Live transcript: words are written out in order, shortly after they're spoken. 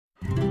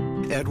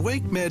At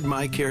WakeMed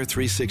MyCare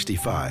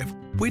 365,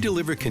 we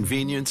deliver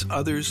convenience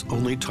others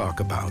only talk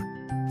about.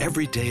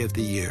 Every day of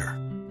the year.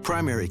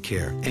 Primary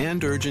care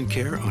and urgent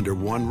care under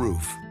one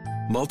roof.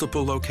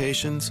 Multiple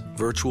locations,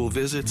 virtual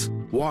visits,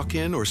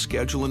 walk-in or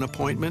schedule an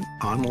appointment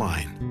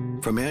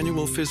online. From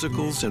annual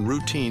physicals and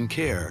routine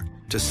care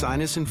to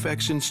sinus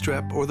infection,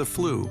 strep, or the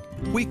flu,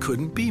 we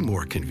couldn't be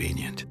more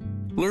convenient.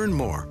 Learn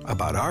more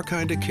about our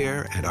kind of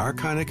care and our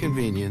kind of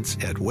convenience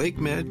at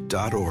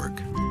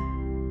wakemed.org.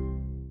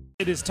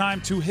 It is time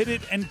to hit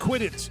it and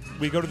quit it.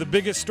 We go to the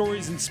biggest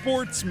stories in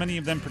sports, many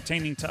of them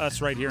pertaining to us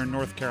right here in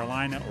North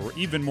Carolina, or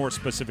even more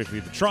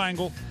specifically the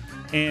Triangle,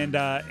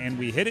 and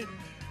we hit it,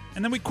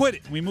 and then we quit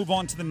it. We move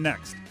on to the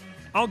next.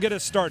 I'll get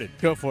us started.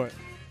 Go for it.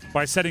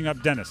 By setting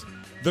up Dennis.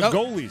 The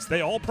goalies, they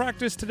all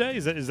practice today?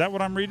 Is that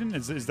what I'm reading?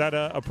 Is that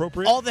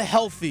appropriate? All the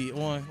healthy,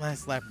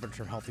 last lack of a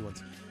term, healthy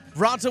ones.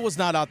 Vranta was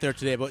not out there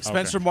today, but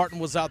Spencer Martin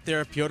was out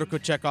there, Pyotr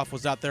Kochetkov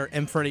was out there,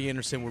 and Frederik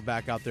Andersen were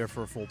back out there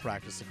for a full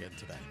practice again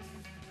today.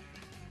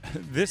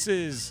 This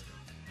is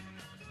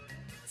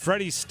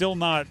Freddie's still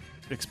not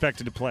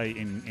expected to play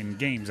in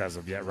games as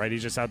of yet, right?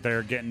 He's just out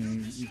there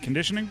getting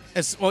conditioning?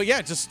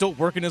 Just still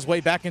working his way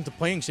back into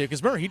playing shape.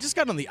 Because remember, he just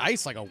got on the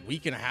ice like a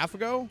week and a half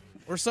ago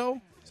or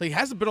so. So he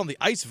hasn't been on the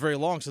ice very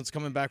long since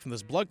coming back from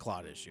this blood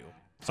clot issue.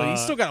 So he's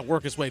still got to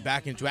work his way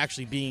back into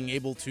actually being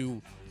able to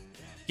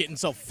get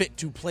himself fit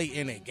to play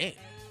in a game.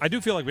 I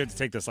do feel like we have to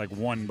take this like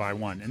one by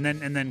one. And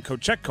then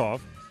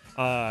Kochetkov,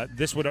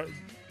 this would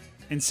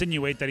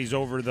insinuate that he's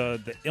over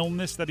the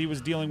illness that he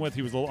was dealing with.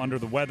 He was a little under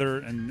the weather,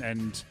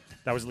 and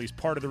that was at least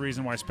part of the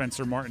reason why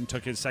Spencer Martin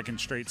took his second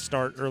straight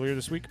start earlier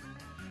this week.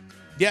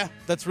 Yeah,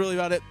 that's really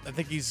about it. I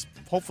think he's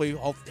hopefully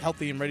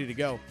healthy and ready to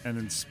go. And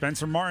then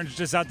Spencer Martin's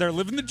just out there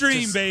living the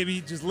dream,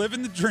 baby. Just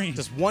living the dream.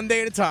 Just one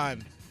day at a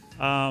time.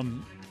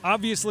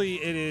 Obviously,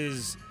 it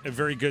is a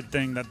very good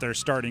thing that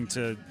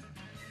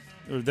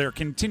they're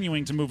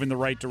continuing to move in the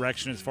right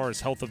direction as far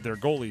as health of their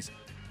goalies.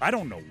 I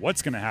don't know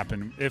what's going to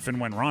happen if and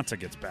when Raanta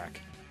gets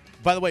back.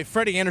 By the way,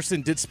 Frederik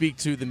Andersen did speak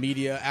to the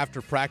media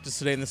after practice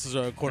today, and this is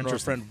according to our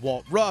friend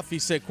Walt Ruff. He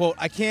said, quote,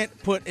 "I can't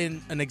put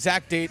in an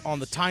exact date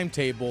on the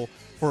timetable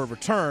for a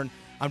return.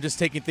 I'm just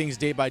taking things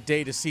day by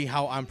day to see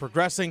how I'm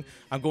progressing.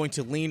 I'm going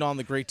to lean on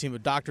the great team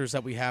of doctors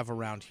that we have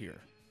around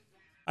here."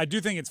 I do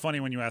think it's funny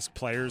when you ask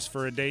players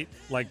for a date.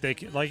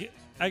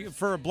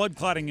 For a blood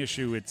clotting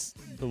issue, it's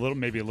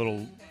maybe a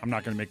little. I'm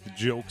not going to make the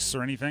jokes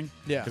or anything,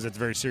 because it's a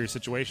very serious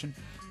situation.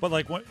 But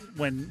like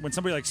when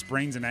somebody like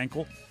sprains an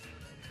ankle,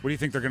 what do you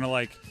think they're going to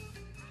like?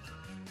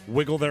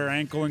 Wiggle their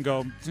ankle and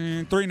go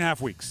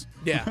 3.5 weeks.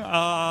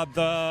 Yeah.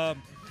 The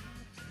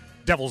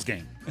Devils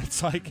game.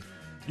 It's like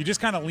you just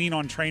kind of lean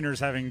on trainers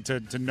having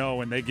to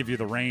know, and they give you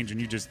the range,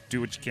 and you just do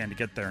what you can to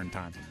get there in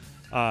time.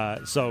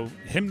 So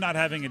him not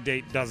having a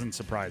date doesn't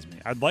surprise me.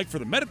 I'd like for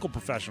the medical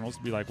professionals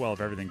to be like, well,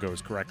 if everything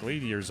goes correctly,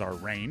 here's our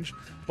range.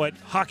 But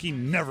hockey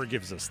never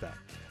gives us that.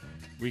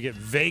 We get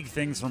vague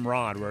things from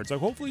Rod where it's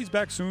like, hopefully he's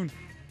back soon.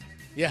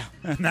 Yeah.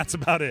 And that's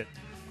about it.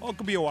 Oh, it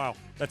could be a while.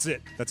 That's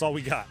it. That's all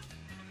we got.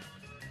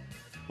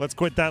 Let's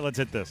quit that. Let's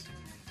hit this.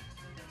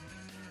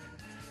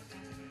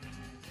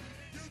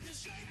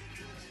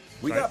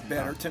 We got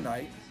better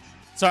tonight.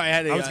 Sorry,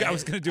 I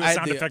was going to do a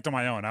sound effect on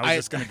my own. I was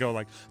just going to go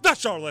like, the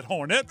Charlotte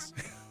Hornets.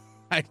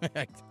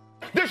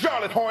 The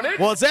Charlotte Hornets.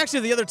 Well, it's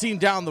actually the other team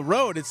down the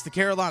road. It's the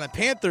Carolina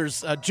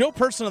Panthers. Joe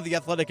Person of The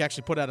Athletic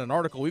actually put out an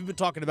article. We've been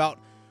talking about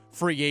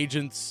free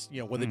agents,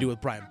 what they do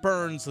with Brian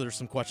Burns. So there's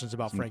some questions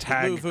about Frank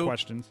Louvu.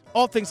 Questions.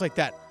 All things like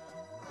that.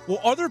 Well,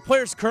 are there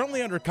players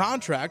currently under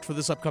contract for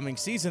this upcoming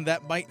season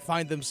that might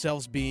find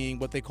themselves being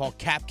what they call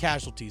cap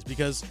casualties?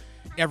 Because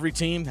every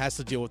team has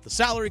to deal with the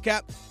salary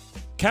cap.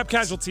 Cap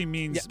casualty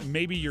means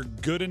maybe you're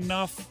good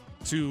enough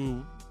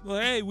to,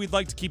 hey, we'd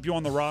like to keep you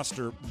on the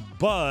roster,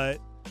 but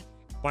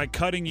by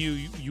cutting you,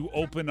 you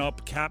open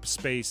up cap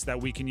space that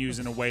we can use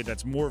in a way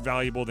that's more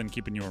valuable than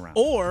keeping you around.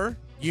 Or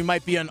you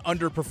might be an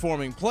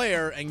underperforming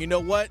player, and you know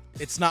what?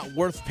 It's not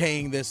worth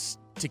paying this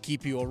to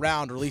keep you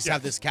around, or at least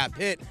have this cap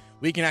hit.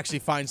 We can actually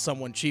find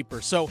someone cheaper.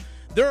 So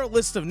there are a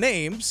list of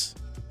names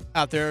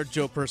out there,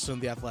 Joe Person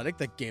of The Athletic,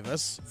 that gave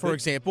us. For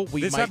example,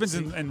 this happens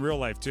in real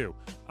life too.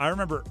 I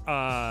remember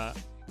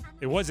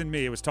it wasn't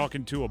me. It was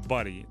talking to a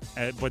buddy,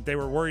 but they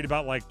were worried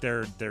about like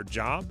their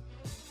job.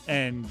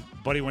 And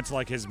buddy went to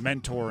like his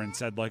mentor and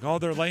said like, "Oh,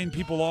 they're laying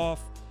people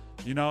off.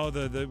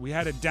 We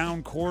had a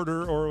down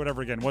quarter or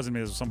whatever." Again, it wasn't me.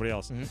 It was somebody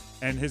else. Mm-hmm.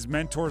 And his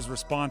mentor's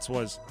response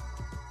was,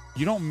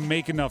 "You don't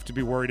make enough to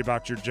be worried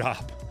about your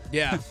job."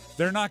 Yeah.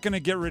 They're not going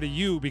to get rid of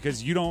you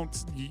because you don't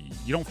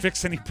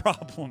fix any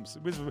problems.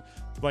 It was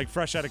like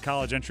fresh out of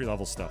college entry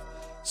level stuff.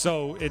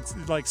 So it's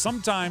like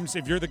sometimes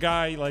if you're the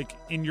guy like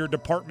in your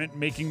department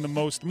making the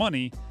most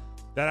money,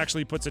 that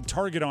actually puts a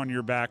target on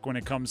your back when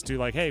it comes to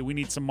like, hey, we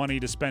need some money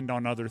to spend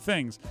on other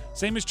things.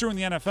 Same is true in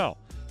the NFL.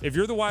 If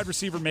you're the wide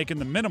receiver making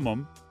the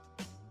minimum,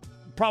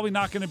 probably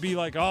not going to be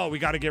like, oh, we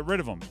got to get rid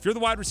of him. If you're the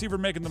wide receiver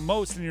making the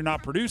most and you're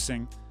not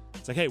producing,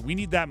 It's like, hey, we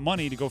need that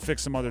money to go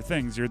fix some other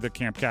things. You're the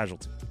camp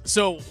casualty.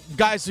 So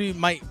guys we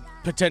might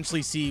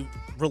potentially see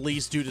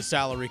released due to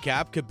salary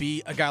cap could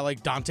be a guy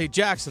like Dante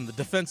Jackson, the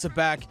defensive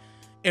back.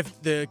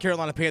 If the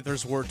Carolina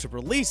Panthers were to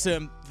release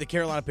him, the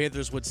Carolina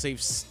Panthers would save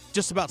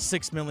just about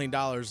 $6 million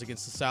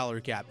against the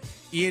salary cap.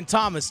 Ian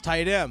Thomas,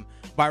 tight end,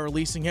 by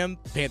releasing him,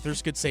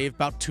 Panthers could save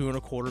about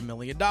 $2.25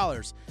 million.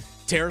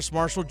 Terrace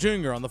Marshall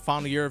Jr. on the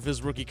final year of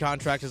his rookie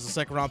contract as a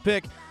second-round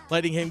pick,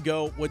 letting him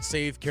go would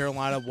save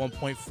Carolina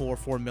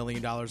 $1.44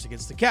 million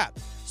against the cap.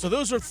 So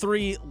those are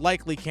three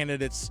likely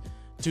candidates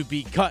to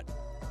be cut.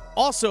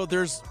 Also,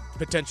 there's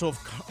potential of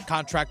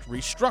contract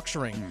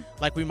restructuring,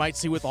 like we might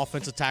see with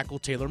offensive tackle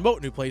Taylor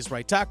Moton, who plays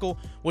right tackle,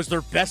 was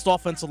their best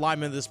offensive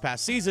lineman this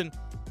past season.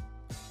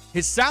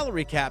 His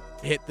salary cap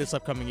hit this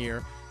upcoming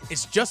year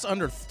is just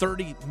under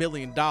 $30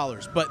 million,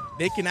 but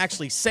they can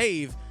actually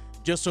save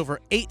just over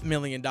 $8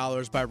 million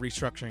by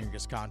restructuring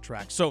his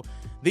contract. So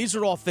these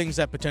are all things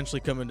that potentially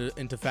come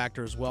into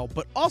factor as well.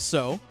 But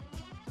also,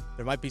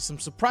 there might be some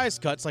surprise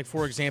cuts, like,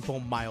 for example,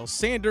 Miles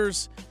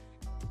Sanders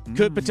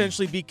could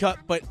potentially be cut,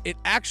 but it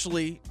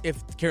actually,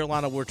 if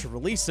Carolina were to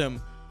release him,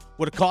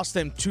 would have cost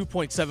them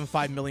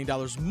 $2.75 million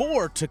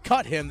more to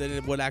cut him than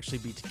it would actually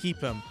be to keep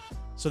him.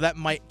 So that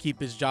might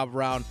keep his job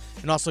around.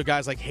 And also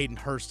guys like Hayden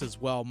Hurst as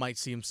well might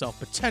see himself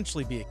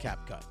potentially be a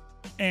cap cut.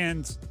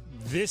 And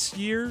this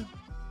year,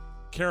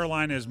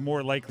 Carolina is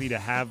more likely to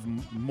have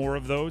more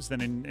of those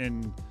than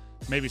in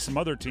maybe some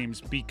other teams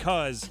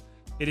because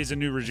it is a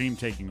new regime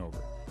taking over.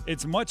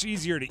 It's much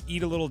easier to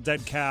eat a little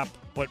dead cap,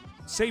 but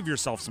save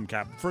yourself some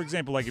cap. For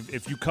example, like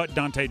if you cut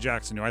Dante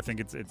Jackson, who I think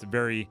it's a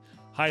very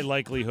high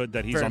likelihood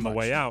that he's very on the much.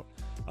 way out,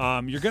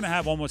 you're going to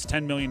have almost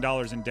 $10 million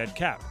in dead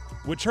cap,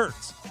 which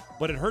hurts.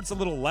 But it hurts a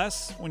little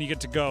less when you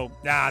get to go,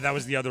 that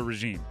was the other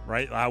regime,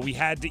 right? We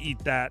had to eat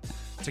that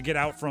to get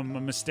out from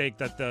a mistake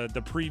that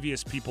the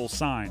previous people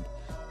signed.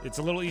 It's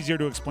a little easier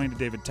to explain to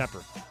David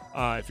Tepper.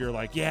 If you're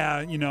like,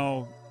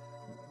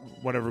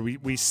 whatever,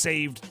 we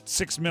saved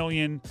 $6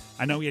 million.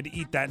 I know we had to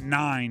eat that $9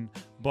 million,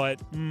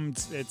 but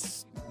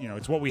it's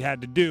what we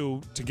had to do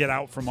to get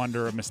out from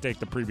under a mistake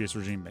the previous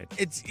regime made.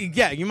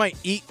 You might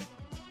eat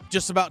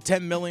just about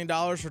 $10 million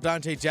for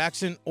Dante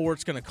Jackson, or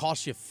it's going to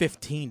cost you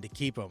 $15 million to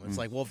keep him. It's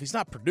like, well, if he's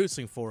not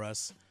producing for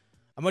us,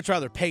 I'd much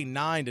rather pay $9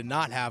 million to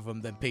not have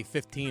him than pay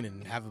 $15 million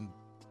and have him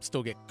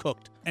still get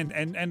cooked.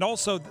 And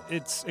also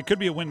it could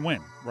be a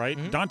win-win, right?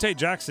 Mm-hmm. Dante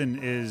Jackson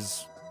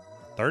is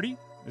 30.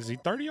 Is he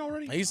 30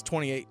 already? He's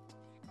 28.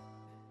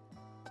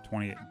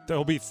 28.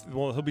 He'll be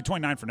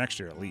 29 for next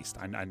year at least.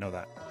 I know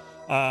that.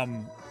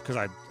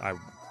 Because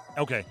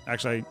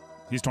actually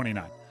he's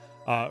 29.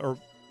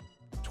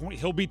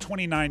 He'll be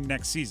 29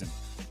 next season.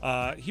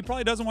 He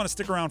probably doesn't want to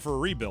stick around for a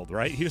rebuild,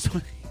 right?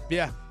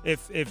 Yeah.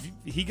 If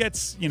he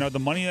gets, the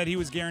money that he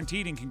was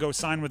guaranteed and can go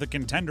sign with a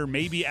contender,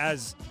 maybe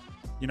as,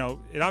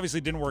 it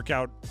obviously didn't work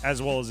out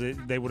as well as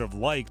they would have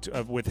liked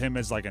with him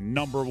as like a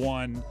number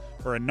one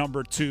or a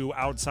number two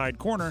outside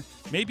corner.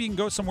 Maybe he can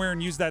go somewhere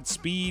and use that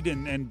speed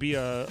and be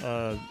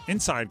a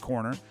inside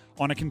corner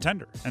on a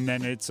contender. And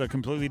then it's a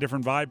completely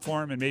different vibe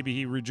for him, and maybe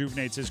he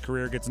rejuvenates his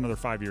career, gets another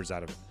 5 years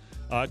out of it.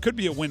 It could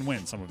be a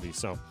win-win, some of these.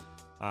 So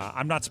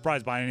I'm not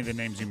surprised by any of the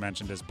names you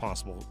mentioned as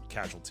possible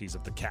casualties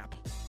of the cap.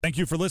 Thank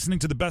you for listening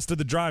to the Best of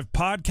the Drive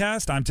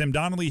podcast. I'm Tim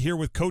Donnelly here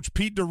with Coach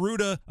Pete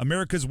D'Arruda,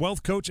 America's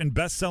wealth coach and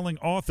best-selling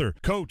author.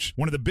 Coach,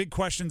 one of the big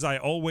questions I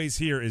always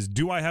hear is,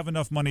 do I have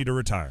enough money to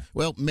retire?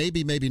 Well,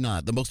 maybe, maybe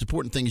not. The most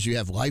important thing is you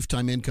have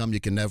lifetime income you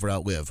can never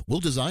outlive.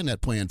 We'll design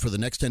that plan for the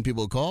next 10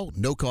 people who call.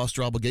 No cost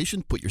or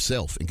obligation. Put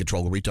yourself in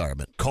control of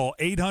retirement. Call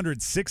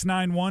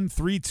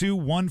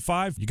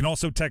 800-691-3215. You can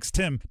also text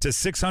Tim to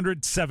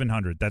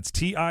 600-700. That's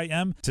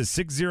TIM to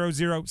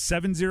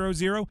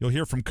 600-700. You'll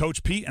hear from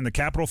Coach Pete and the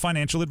Capital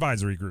Financial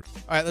Advisory Group.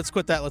 All right, let's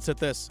quit that. Let's hit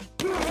this.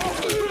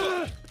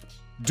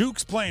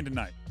 Duke's playing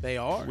tonight. They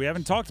are. We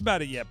haven't talked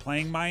about it yet.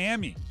 Playing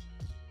Miami,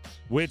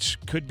 which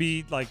could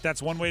be like, that's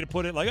one way to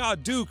put it.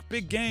 Like, Duke,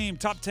 big game,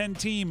 top 10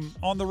 team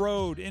on the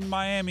road in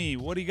Miami.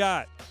 What do you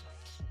got?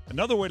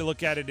 Another way to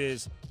look at it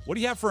is, what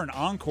do you have for an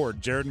encore,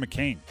 Jared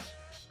McCain?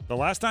 The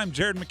last time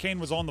Jared McCain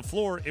was on the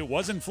floor, it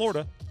was in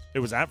Florida. It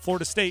was at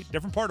Florida State,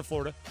 different part of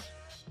Florida.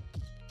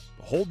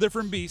 A whole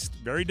different beast,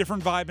 very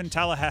different vibe in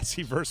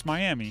Tallahassee versus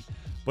Miami.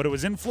 But it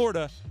was in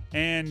Florida,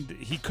 and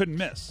he couldn't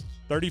miss.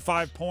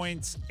 35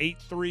 points, 8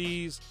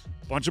 threes,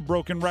 bunch of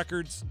broken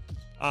records.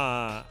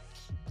 What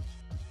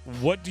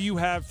do you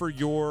have for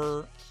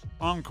your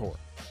encore?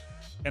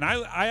 And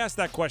I asked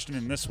that question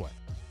in this way.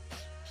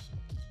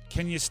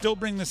 Can you still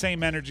bring the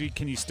same energy?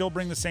 Can you still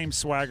bring the same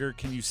swagger?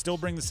 Can you still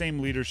bring the same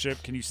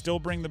leadership? Can you still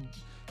bring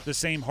the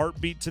same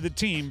heartbeat to the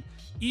team,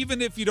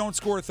 even if you don't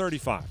score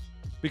 35?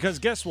 Because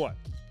guess what?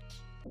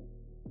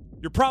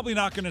 You're probably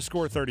not going to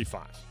score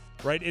 35.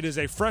 Right? It is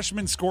a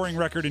freshman scoring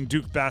record in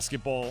Duke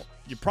basketball.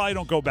 You probably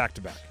don't go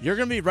back-to-back. You're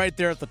going to be right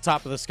there at the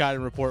top of the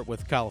scouting report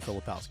with Kyle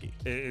Filipowski.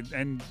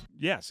 And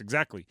yes,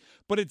 exactly.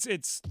 But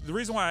it's the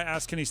reason why I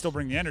asked, can he still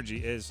bring the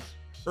energy, is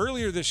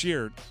earlier this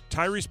year,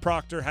 Tyrese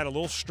Proctor had a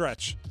little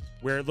stretch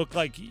where it looked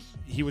like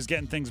he was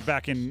getting things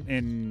back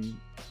in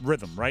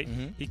rhythm, right?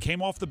 Mm-hmm. He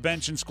came off the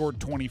bench and scored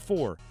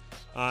 24.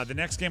 The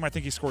next game, I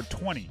think he scored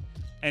 20.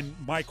 And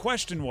my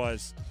question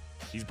was,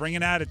 he's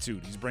bringing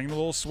attitude. He's bringing a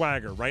little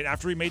swagger, right?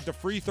 After he made the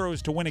free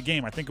throws to win a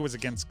game, I think it was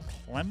against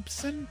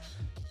Clemson,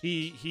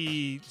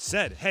 he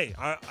said, hey,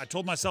 I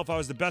told myself I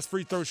was the best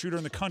free throw shooter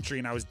in the country,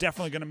 and I was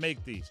definitely going to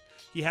make these.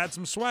 He had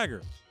some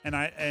swagger.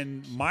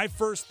 And my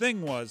first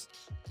thing was,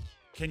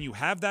 can you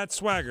have that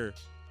swagger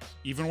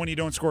even when you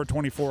don't score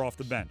 24 off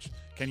the bench?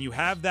 Can you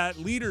have that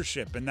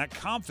leadership and that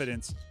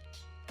confidence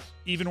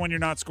even when you're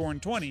not scoring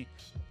 20?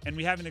 And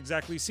we haven't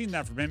exactly seen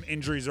that from him.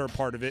 Injuries are a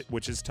part of it,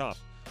 which is tough.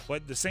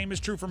 But the same is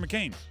true for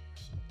McCain.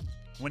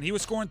 When he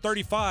was scoring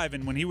 35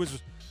 and when he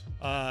was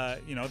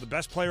the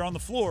best player on the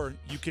floor,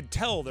 you could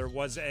tell there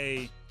was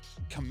a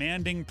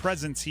commanding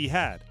presence he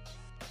had.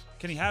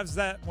 Can he have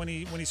that when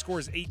he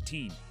scores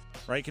 18,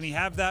 right? Can he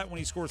have that when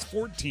he scores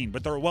 14,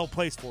 but they're a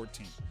well-placed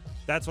 14?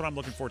 That's what I'm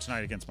looking for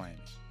tonight against Miami.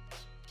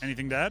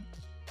 Anything to add?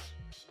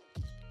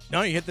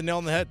 No, you hit the nail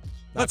on the head.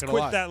 Let's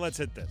quit that. Let's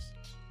hit this.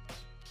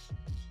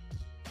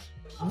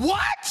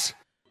 What?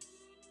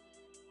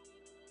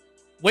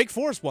 Wake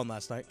Forest won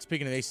last night.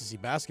 Speaking of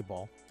ACC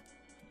basketball,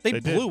 they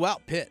blew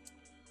out Pitt.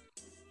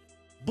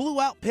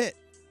 Blew out Pitt,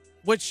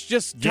 which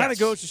just kind of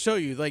goes to show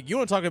you, like, you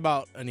want to talk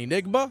about an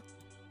enigma?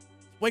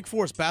 Wake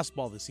Forest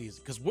basketball this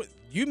season, because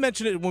you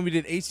mentioned it when we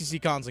did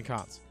ACC cons and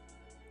cons.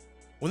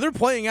 When they're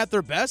playing at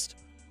their best,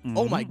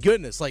 oh my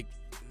goodness, like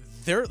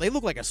they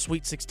look like a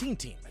Sweet 16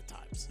 team at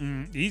times.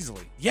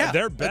 Easily, yeah,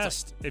 their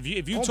best. If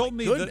you told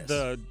me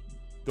that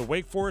the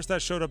Wake Forest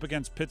that showed up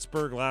against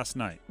Pittsburgh last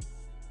night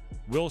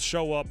will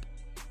show up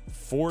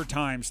 4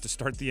 times to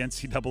start the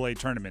NCAA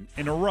tournament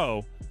in a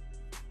row,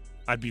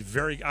 I'd be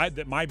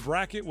my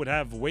bracket would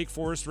have Wake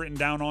Forest written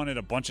down on it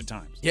a bunch of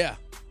times. Yeah.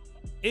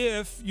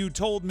 If you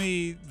told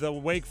me the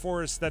Wake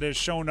Forest that has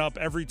shown up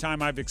every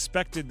time I've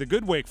expected the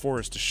good Wake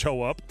Forest to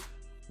show up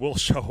will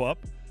show up,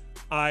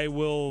 I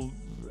will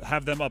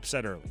have them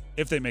upset early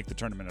if they make the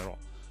tournament at all.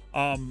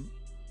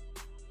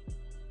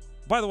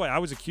 By the way, I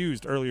was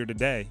accused earlier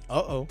today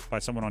by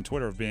someone on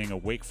Twitter of being a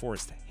Wake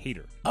Forest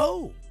hater.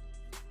 Oh.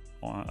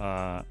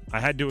 I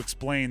had to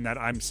explain that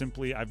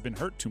I've been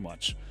hurt too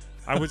much.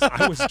 I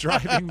was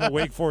driving the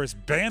Wake Forest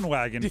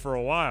bandwagon for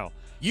a while.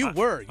 You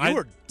were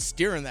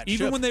steering that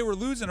even ship. When they were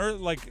losing,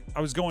 I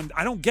was going,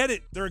 I don't get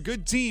it. They're a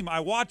good team. I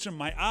watch them.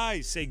 My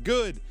eyes say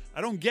good. I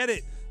don't get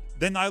it.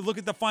 Then I look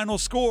at the final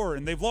score,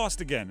 and they've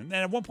lost again. And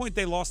then at one point,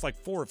 they lost like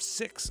 4 of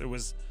 6. It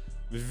was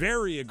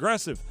very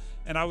aggressive.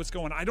 And I was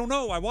going, I don't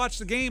know. I watched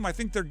the game. I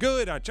think they're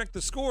good. I checked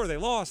the score. They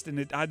lost,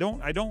 and I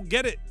don't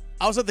get it.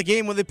 I was at the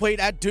game when they played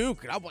at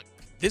Duke, and I'm like,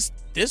 this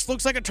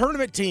looks like a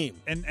tournament team.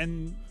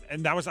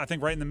 And that was, I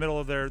think, right in the middle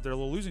of their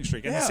little losing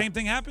streak. And the same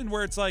thing happened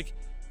where it's like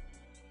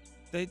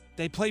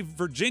they play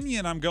Virginia,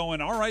 and I'm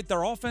going, all right,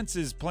 their offense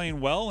is playing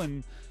well,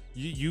 and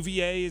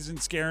UVA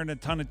isn't scaring a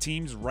ton of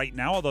teams right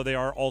now, although they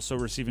are also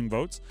receiving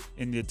votes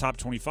in the top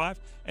 25.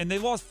 And they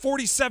lost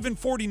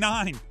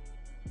 47-49. And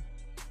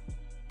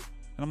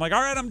I'm like,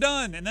 all right, I'm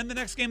done. And then the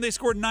next game they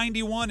scored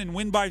 91 and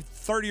win by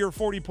 30 or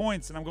 40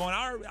 points. And I'm going,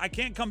 all right, I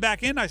can't come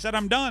back in. I said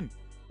I'm done.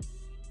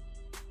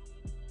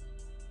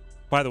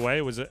 By the way,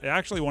 it was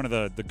actually one of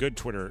the good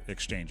Twitter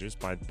exchanges.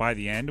 By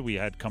the end, we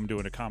had come to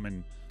a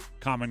common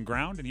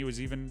ground, and he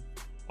was even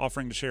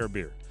offering to share a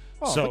beer.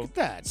 Oh, look at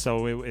that.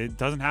 So it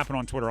doesn't happen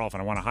on Twitter often.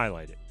 I want to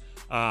highlight it.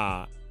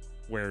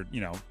 Where,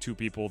 two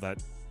people that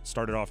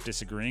started off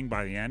disagreeing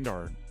by the end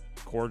are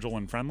cordial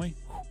and friendly.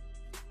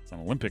 It's an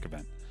Olympic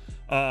event.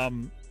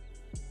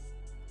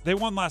 They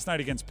won last night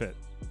against Pitt.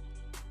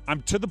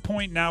 I'm to the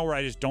point now where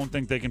I just don't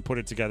think they can put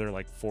it together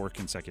like 4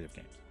 consecutive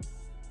games.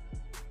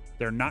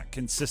 They're not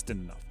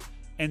consistent enough.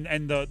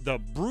 And the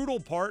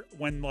brutal part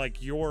when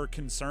like your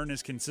concern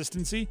is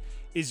consistency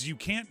is you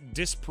can't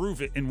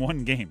disprove it in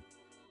one game.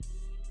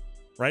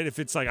 Right? If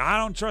it's like, I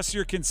don't trust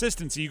your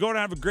consistency, you go to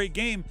have a great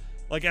game,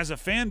 like as a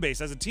fan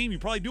base, as a team, you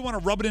probably do want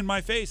to rub it in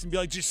my face and be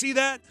like, did you see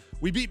that?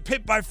 We beat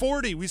Pitt by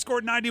 40. We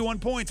scored 91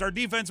 points. Our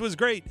defense was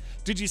great.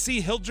 Did you see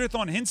Hildreth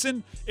on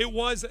Hinson? It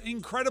was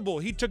incredible.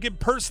 He took it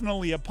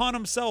personally upon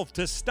himself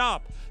to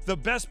stop the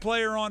best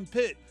player on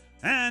Pitt.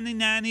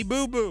 Nanny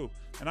boo-boo.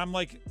 And I'm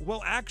like,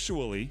 well,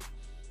 actually,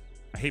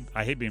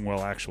 I hate being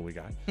well actually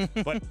guy,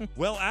 but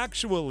well,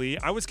 actually,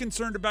 I was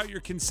concerned about your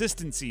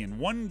consistency, and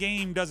one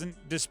game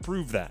doesn't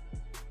disprove that.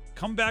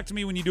 Come back to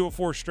me when you do it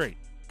 4 straight.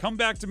 Come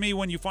back to me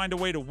when you find a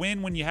way to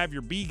win when you have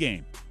your B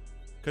game.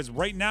 Because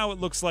right now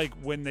it looks like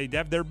when they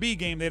have their B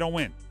game, they don't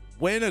win.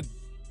 Win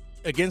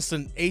against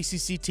an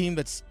ACC team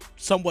that's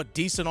somewhat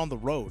decent on the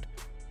road.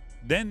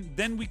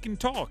 Then we can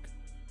talk.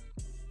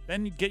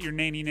 Then you get your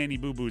nanny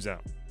boo-boos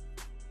out.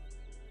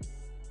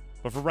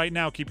 But for right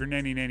now, keep your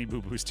nanny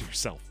boo-boos to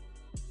yourself.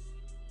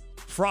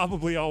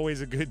 Probably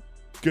always a good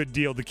good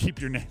deal to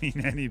keep your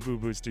nanny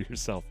boo-boos to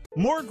yourself.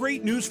 More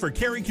great news for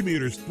Cary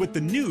commuters. With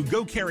the new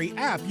Go Cary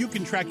app, you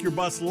can track your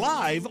bus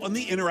live on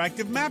the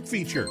interactive map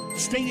feature.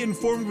 Stay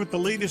informed with the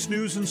latest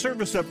news and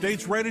service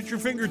updates right at your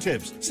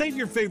fingertips. Save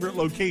your favorite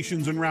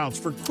locations and routes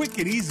for quick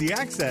and easy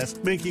access,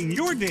 making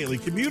your daily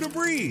commute a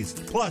breeze.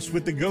 Plus,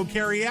 with the Go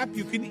Cary app,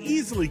 you can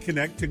easily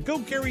connect to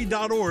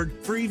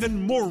gocary.org for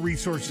even more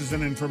resources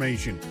and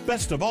information.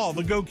 Best of all,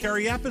 the Go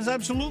Cary app is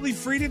absolutely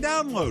free to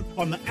download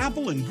on the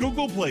Apple and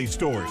Google Play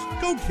stores.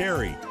 Go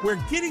Cary, where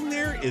getting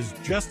there is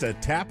just a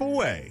tap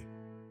away.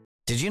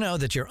 Did you know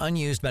that your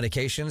unused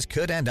medications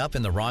could end up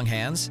in the wrong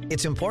hands?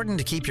 It's important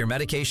to keep your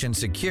medication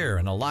secure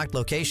in a locked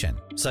location,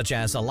 such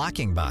as a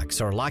locking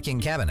box or locking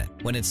cabinet.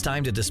 When it's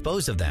time to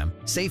dispose of them,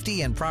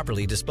 safely and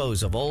properly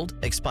dispose of old,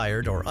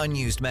 expired, or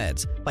unused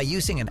meds by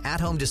using an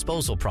at-home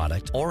disposal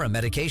product or a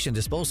medication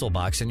disposal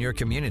box in your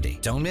community.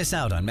 Don't miss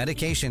out on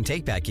medication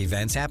take-back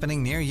events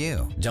happening near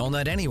you. Don't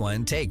let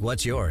anyone take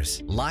what's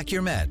yours. Lock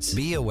your meds.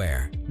 Be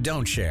aware.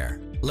 Don't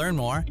share. Learn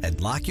more at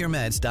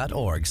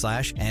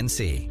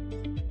lockyourmeds.org/NC.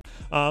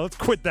 Let's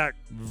quit that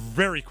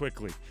very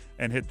quickly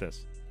and hit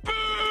this. Hey,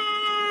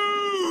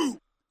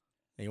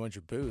 you want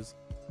your booze?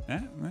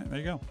 There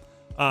you go.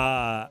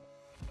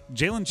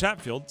 Jalen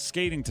Chatfield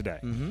skating today.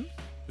 Mm-hmm.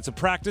 It's a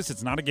practice.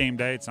 It's not a game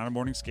day. It's not a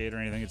morning skate or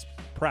anything. It's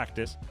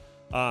practice.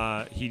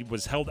 He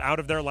was held out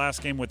of their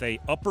last game with a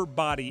upper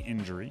body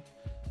injury,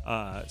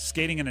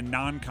 skating in a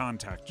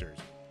non-contact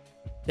jersey.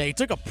 Yeah, he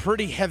took a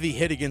pretty heavy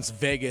hit against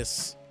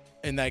Vegas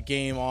in that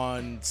game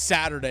on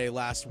Saturday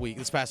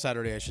this past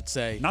Saturday, I should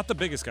say. Not the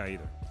biggest guy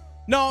either.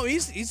 No,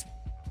 he's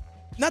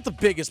not the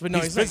biggest, but no,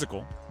 he's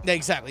physical. Yeah,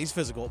 exactly. He's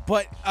physical.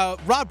 But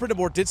Rod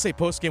Brindamore did say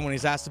post-game when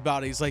he's asked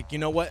about it, he's like, you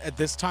know what, at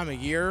this time of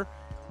year,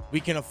 we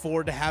can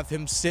afford to have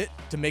him sit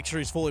to make sure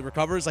he's fully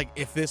recovered. It's like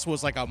if this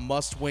was like a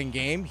must-win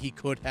game, he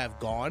could have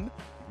gone.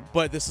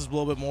 But this is a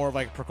little bit more of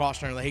like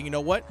precautionary. Like, hey, you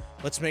know what?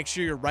 Let's make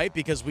sure you're right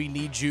because we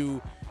need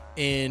you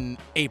in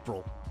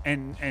April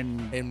and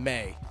in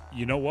May.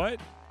 You know what?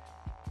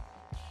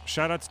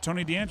 Shout out to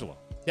Tony DeAngelo.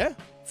 Yeah.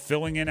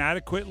 Filling in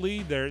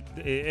adequately.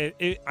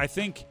 I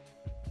think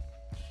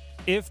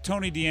if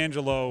Tony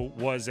DeAngelo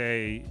was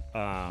a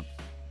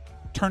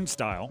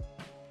turnstile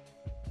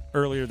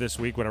earlier this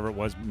week, whatever it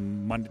was,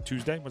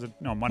 Tuesday? Was it?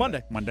 No,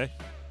 Monday.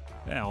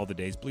 Yeah, all the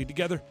days bleed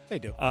together. They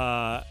do.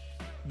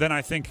 Then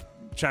I think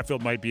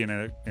Chatfield might be in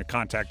a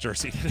contact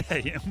jersey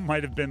today. It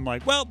might have been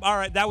like, well, all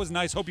right, that was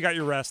nice. Hope you got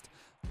your rest.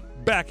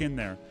 Back in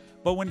there.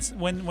 But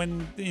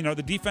when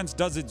the defense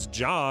does its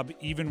job,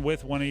 even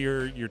with one of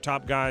your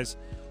top guys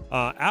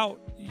out,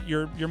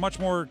 you're much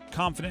more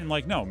confident in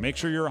like, no, make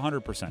sure you're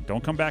 100%.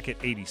 Don't come back at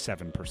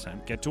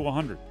 87%. Get to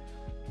 100.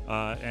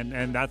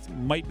 And that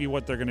might be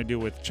what they're going to do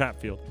with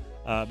Chatfield.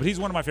 But he's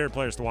one of my favorite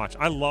players to watch.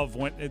 I love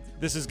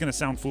this is going to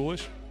sound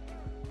foolish.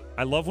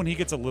 I love when he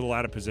gets a little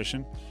out of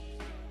position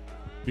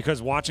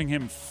because watching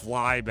him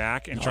fly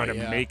back and try to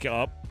make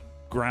up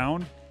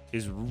ground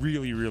is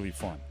really, really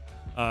fun.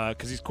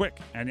 Because he's quick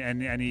and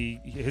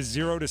his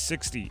 0 to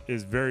 60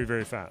 is very,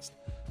 very fast.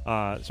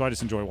 So I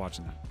just enjoy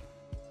watching that.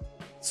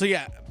 So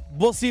yeah,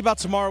 we'll see about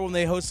tomorrow when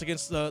they host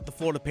against the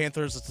Florida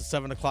Panthers. It's a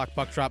 7:00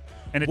 puck drop.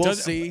 And we'll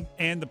see.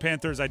 And the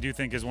Panthers, I do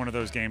think, is one of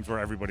those games where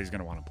everybody's going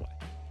to want to play.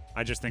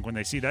 I just think when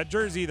they see that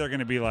jersey, they're going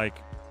to be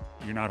like,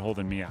 "You're not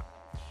holding me out,"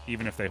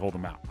 even if they hold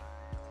them out.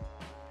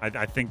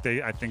 I think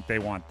they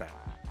want that.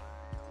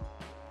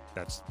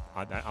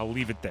 I'll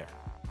leave it there.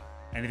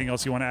 Anything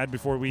else you want to add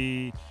before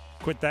we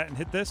quit that and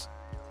hit this?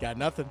 Got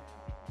nothing.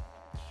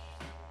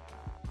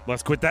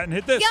 Let's quit that and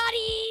hit this. Got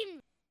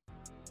him!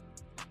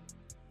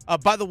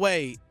 By the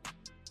way,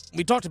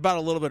 we talked about it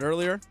a little bit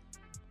earlier.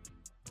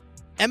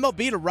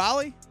 MLB to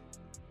Raleigh.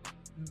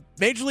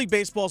 Major League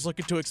Baseball is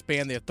looking to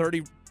expand. They have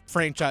 30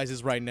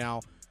 franchises right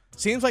now.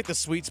 Seems like the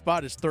sweet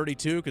spot is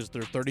 32 because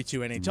there are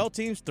 32 NHL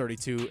teams,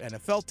 32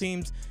 NFL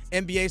teams.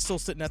 NBA still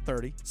sitting at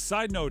 30.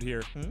 Side note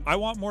here, I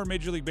want more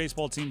Major League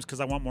Baseball teams because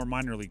I want more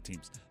minor league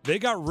teams. They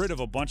got rid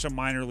of a bunch of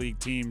minor league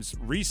teams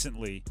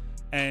recently,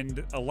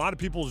 and a lot of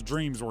people's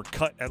dreams were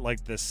cut at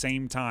like the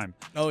same time.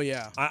 Oh,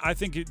 yeah. I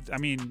think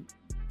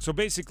so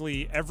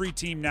basically every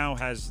team now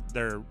has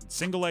their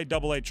single A,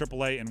 double A,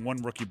 triple A, and one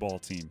rookie ball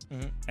team.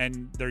 Mm-hmm.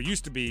 And there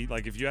used to be,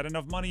 like, if you had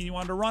enough money and you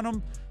wanted to run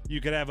them,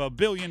 you could have a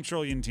billion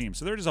trillion teams.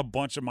 So there's just a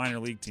bunch of minor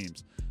league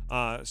teams.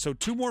 So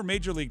 2 more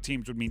major league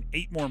teams would mean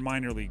 8 more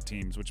minor league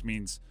teams, which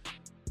means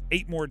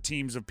 8 more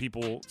teams of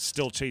people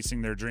still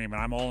chasing their dream.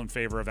 And I'm all in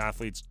favor of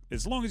athletes.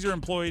 As long as you're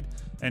employed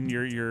and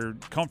you're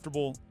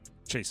comfortable,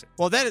 chase it.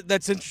 Well,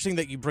 that's interesting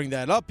that you bring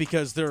that up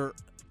because there are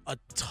a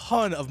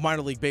ton of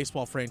minor league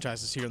baseball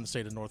franchises here in the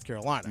state of North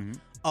Carolina. Mm-hmm.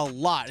 A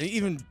lot.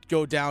 Even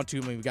go down to,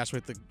 we got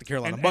with the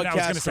Carolina Mudcats. I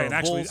was going to say, and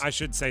actually, I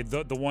should say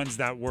the ones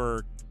that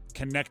were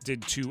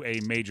connected to a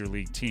major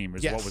league team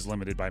is what was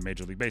limited by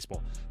Major League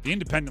Baseball. The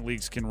independent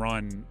leagues can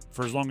run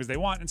for as long as they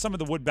want, and some of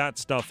the wood bat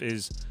stuff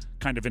is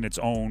kind of in its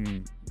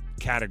own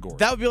category.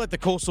 That would be like the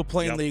Coastal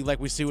Plain League, like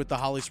we see with the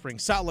Holly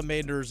Springs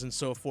Salamanders and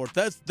so forth.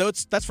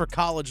 That's for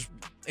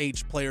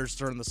college-age players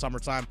during the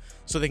summertime,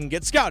 so they can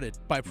get scouted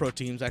by pro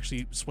teams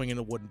actually swinging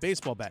a wooden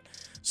baseball bat.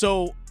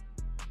 So,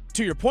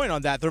 to your point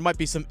on that, there might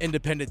be some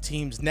independent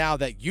teams now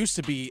that used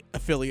to be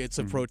affiliates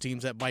of pro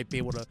teams that might be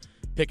able to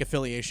pick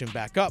affiliation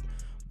back up.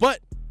 But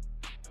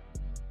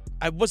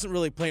I wasn't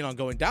really planning on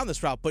going down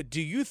this route, but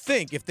do you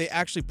think if they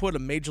actually put a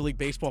Major League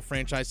Baseball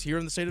franchise here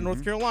in the state of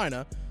North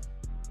Carolina,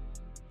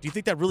 do you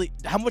think that really,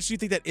 how much do you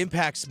think that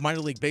impacts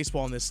minor league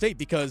baseball in this state?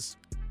 Because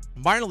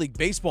minor league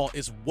baseball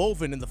is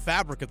woven in the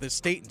fabric of this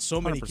state in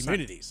so many 100%.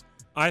 communities.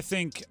 I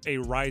think a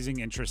rising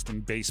interest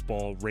in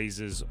baseball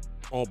raises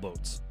all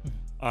boats.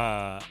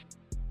 I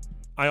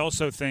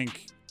also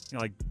think,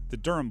 like, the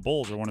Durham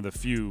Bulls are one of the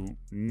few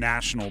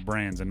national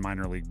brands in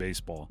minor league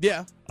baseball.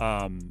 Yeah.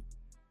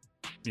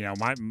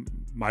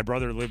 My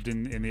brother lived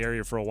in the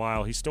area for a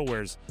while. He still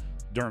wears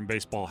Durham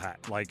baseball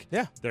hat. Like,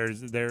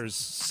 there's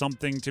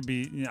something to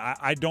be.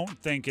 I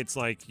don't think it's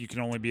like you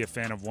can only be a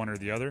fan of one or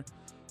the other.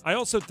 I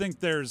also think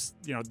there's,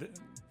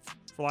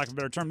 for lack of a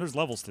better term, there's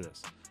levels to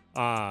this.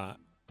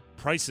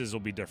 Prices will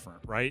be different,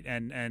 right?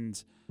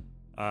 And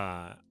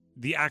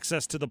the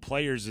access to the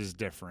players is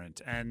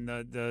different, and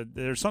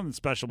there's something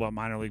special about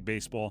minor league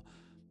baseball.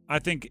 I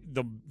think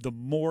the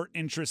more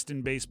interest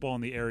in baseball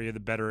in the area, the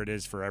better it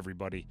is for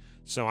everybody.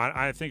 So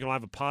I think it'll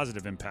have a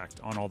positive impact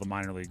on all the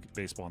minor league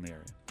baseball in the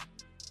area.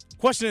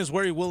 Question is,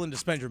 where are you willing to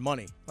spend your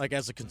money, like,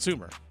 as a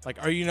consumer?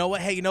 Like, we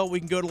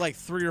can go to like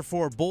 3 or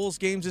 4 Bulls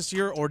games this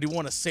year, or do you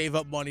want to save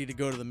up money to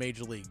go to the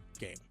Major League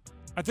game?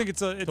 I think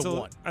it's a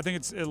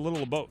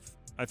little of both.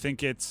 I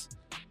think it's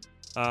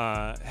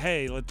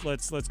hey,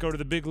 let's go to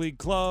the big league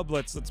club,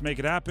 let's make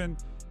it happen,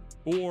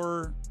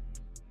 or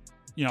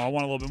I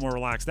want a little bit more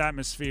relaxed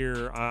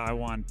atmosphere. I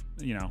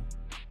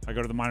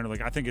go to the minor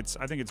league. I think it's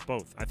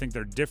both. I think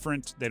they're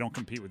different. They don't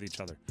compete with each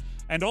other.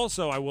 And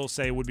also, I will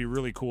say, it would be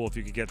really cool if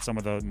you could get some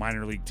of the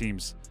minor league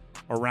teams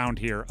around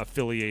here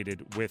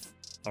affiliated with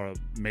a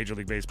Major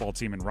League Baseball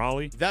team in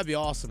Raleigh. That'd be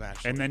awesome,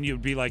 actually. And then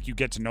you'd be like, you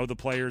get to know the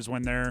players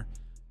when they're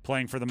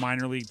playing for the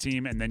minor league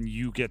team, and then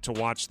you get to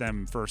watch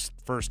them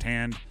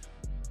firsthand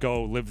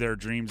go live their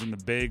dreams in the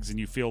bigs, and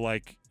you feel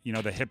like, the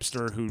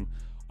hipster who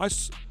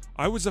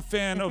I was a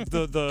fan of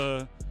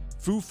the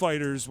Foo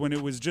Fighters when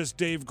it was just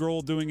Dave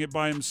Grohl doing it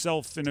by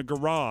himself in a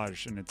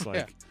garage, and it's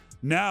like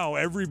now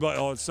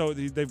everybody. So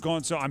they've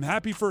gone. So I'm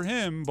happy for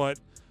him, but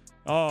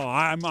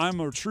I'm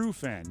a true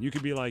fan. You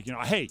could be like,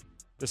 hey,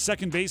 the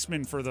second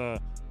baseman for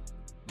the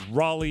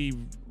Raleigh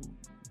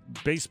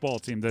baseball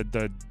team,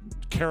 the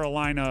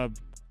Carolina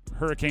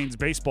Hurricanes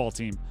baseball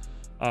team.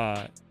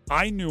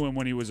 I knew him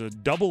when he was a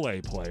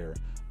AA player.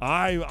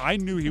 I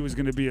knew he was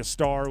going to be a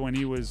star when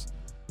he was,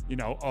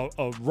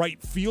 a right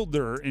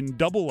fielder in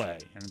AA.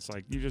 And it's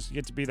like, you just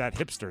get to be that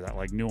hipster that,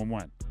 like, knew him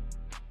when.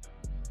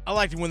 I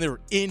liked him when they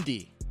were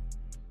indie.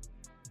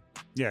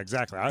 Yeah,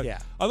 exactly. I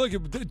like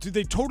it.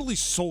 They totally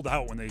sold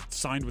out when they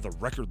signed with a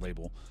record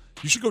label.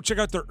 You should go check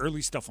out their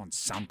early stuff on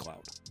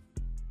SoundCloud.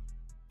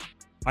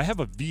 I have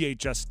a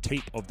VHS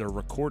tape of their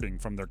recording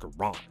from their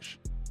garage.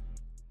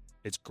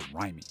 It's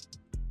grimy.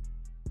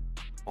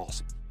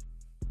 Awesome.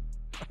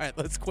 All right,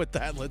 let's quit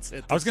that. Let's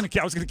hit this. I was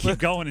gonna keep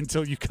going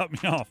until you cut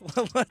me off.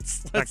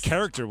 That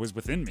character was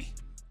within me.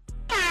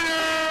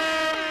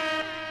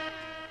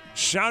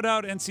 Shout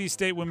out NC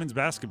State women's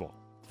basketball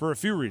for a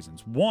few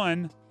reasons.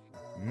 One,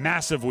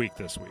 massive week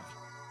this week.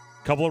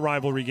 Couple of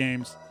rivalry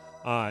games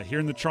here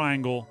in the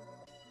Triangle.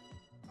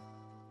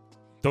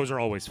 Those are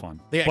always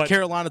fun. They got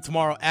Carolina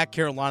tomorrow at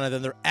Carolina,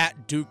 then they're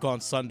at Duke on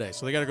Sunday.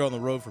 So they got to go on the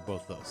road for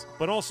both those.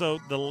 But also,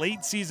 the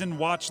late season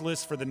watch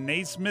list for the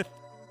Naismith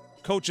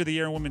Coach of the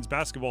Year in women's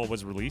basketball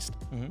was released.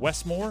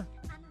 Westmore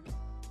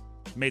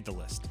made the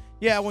list.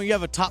 Yeah, when you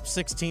have a top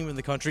 6 team in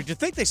the country. Do you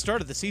think they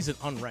started the season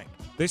unranked?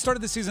 They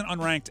started the season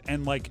unranked,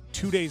 and like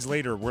 2 days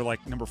later, we're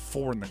like number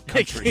 4 in the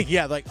country.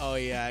 Yeah, like, oh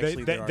yeah,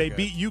 actually they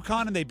beat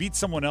UConn and they beat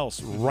someone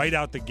else right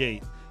out the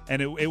gate.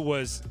 And it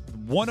was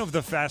one of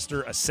the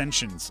faster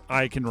ascensions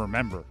I can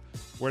remember,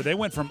 where they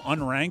went from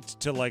unranked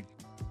to like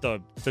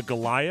the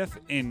Goliath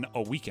in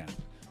a weekend.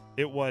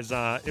 It was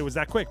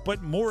that quick.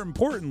 But more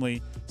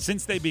importantly,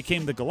 since they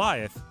became the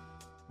Goliath,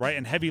 right,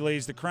 and Heavy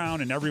lays the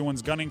crown and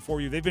everyone's gunning for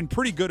you, they've been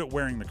pretty good at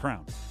wearing the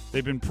crown.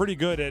 They've been pretty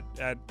good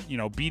at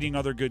beating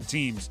other good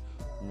teams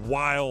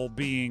while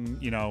being,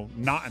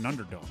 not an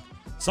underdog.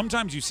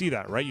 Sometimes you see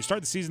that, right? You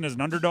start the season as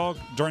an underdog.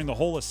 During the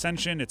whole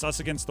ascension, it's us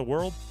against the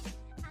world.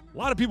 A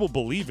lot of people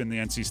believe in the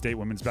NC State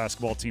women's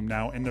basketball team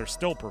now, and they're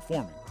still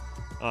performing.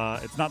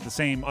 It's not the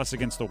same us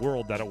against the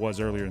world that it was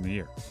earlier in the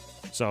year.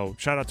 So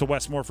shout out to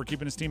Westmore for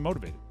keeping his team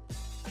motivated.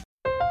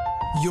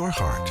 Your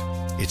heart.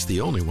 It's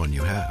the only one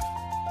you have.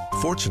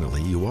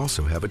 Fortunately, you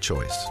also have a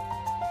choice.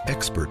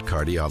 Expert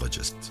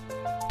cardiologists,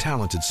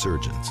 talented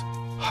surgeons,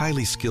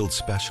 highly skilled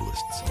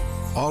specialists,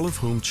 all of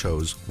whom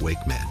chose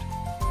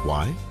WakeMed.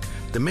 Why?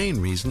 The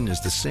main reason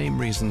is the same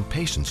reason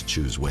patients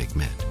choose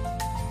WakeMed.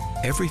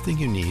 Everything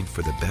you need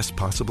for the best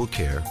possible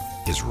care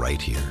is right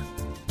here.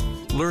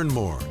 Learn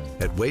more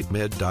at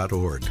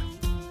wakemed.org.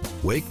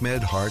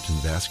 WakeMed Heart and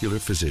Vascular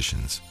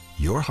Physicians.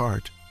 Your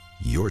heart,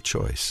 your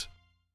choice.